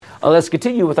Let's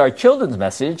continue with our children's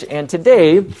message. And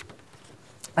today,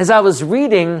 as I was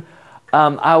reading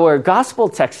our gospel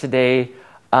text today,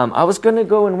 I was going to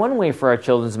go in one way for our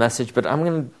children's message, but I'm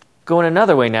going to go in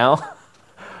another way now.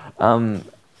 And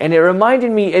it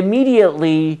reminded me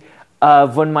immediately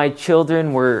of when my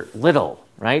children were little,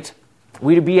 right?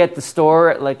 We'd be at the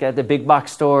store, like at the big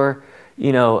box store,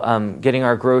 getting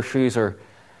our groceries or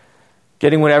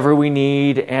getting whatever we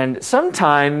need. And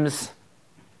sometimes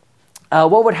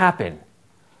what would happen?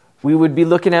 I would be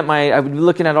looking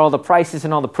at all the prices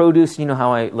and all the produce. You know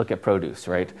how I look at produce,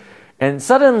 right? And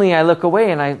suddenly I look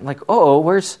away and I'm like, oh,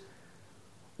 where's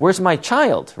my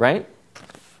child, right?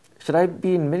 Should I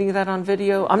be admitting that on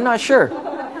video? I'm not sure.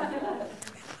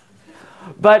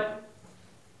 But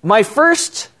my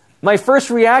first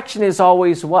reaction is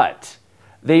always what?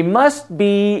 They must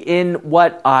be in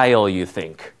what aisle, you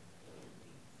think?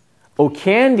 Oh,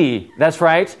 candy. That's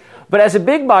right. But as a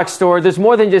big box store, there's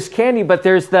more than just candy, but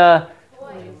there's the...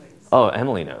 Oh,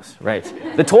 Emily knows, right.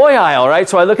 The toy aisle, right?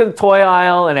 So I look at the toy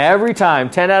aisle, and every time,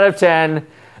 10 out of 10,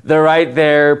 they're right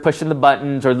there pushing the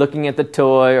buttons or looking at the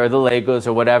toy or the Legos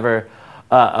or whatever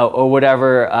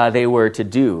they were to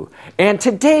do. And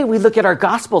today we look at our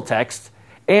gospel text,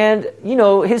 and,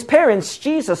 his parents,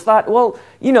 Jesus, thought, well,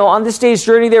 on this day's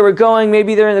journey they were going,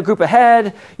 maybe they're in the group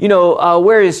ahead,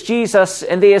 where is Jesus?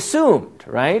 And they assumed,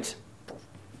 right?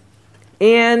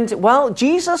 And, well,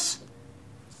 Jesus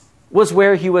was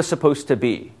where he was supposed to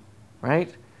be,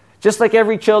 right? Just like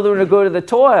every children would go to the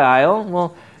toy aisle,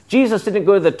 well, Jesus didn't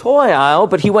go to the toy aisle,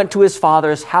 but he went to his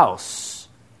Father's house.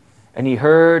 And he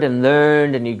heard and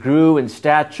learned, and he grew in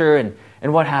stature, and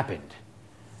what happened?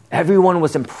 Everyone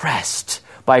was impressed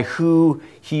by who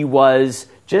he was,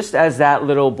 just as that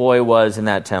little boy was in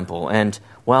that temple. And,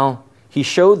 well, he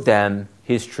showed them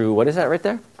his true, what is that right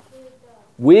there?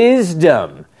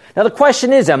 Wisdom. Now, the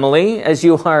question is, Emily, as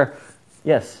you are,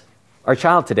 yes, our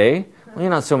child today, well, you're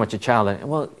not so much a child,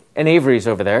 well, and Avery's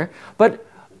over there, but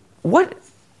when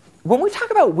we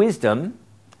talk about wisdom,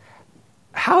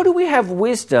 how do we have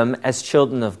wisdom as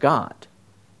children of God?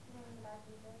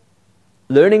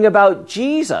 Learning about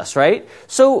Jesus, right?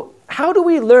 So, how do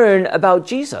we learn about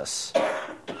Jesus?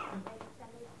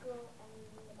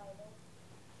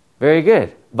 Very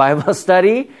good. Bible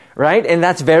study, right? And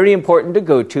that's very important to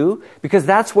go to because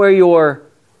that's where your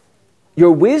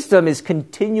wisdom is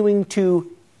continuing to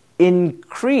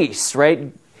increase,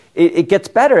 right? It gets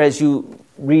better as you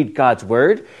read God's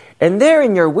word. And there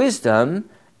in your wisdom,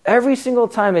 every single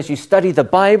time as you study the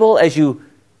Bible, as you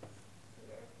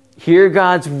hear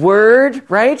God's word,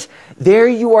 right? There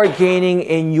you are gaining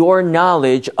in your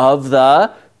knowledge of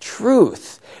the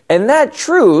truth. And that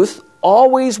truth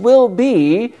always will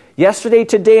be, yesterday,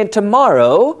 today, and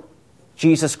tomorrow,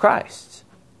 Jesus Christ.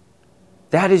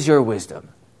 That is your wisdom.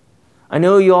 I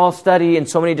know you all study in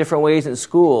so many different ways in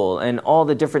school and all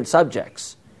the different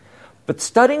subjects. But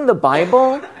studying the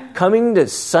Bible, coming to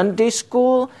Sunday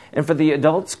school, and for the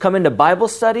adults coming to Bible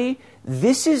study,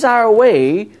 this is our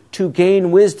way to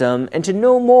gain wisdom and to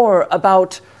know more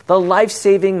about the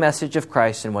life-saving message of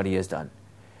Christ and what he has done.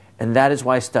 And that is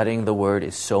why studying the Word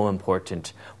is so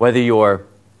important. Whether you're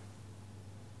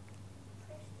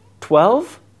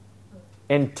 12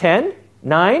 and 10,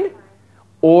 9,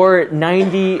 or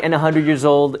 90 and 100 years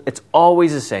old, it's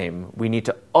always the same. We need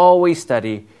to always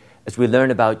study as we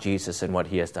learn about Jesus and what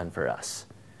he has done for us.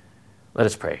 Let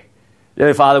us pray.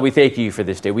 Dear Father, we thank you for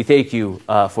this day. We thank you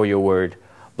for your word.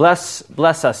 Bless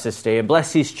us this day and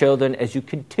bless these children as you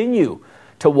continue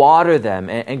to water them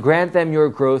and grant them your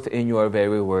growth in your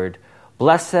very word.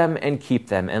 Bless them and keep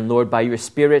them. And Lord, by your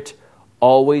Spirit,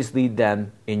 always lead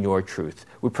them in your truth.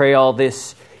 We pray all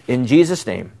this in Jesus'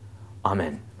 name.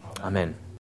 Amen. Amen.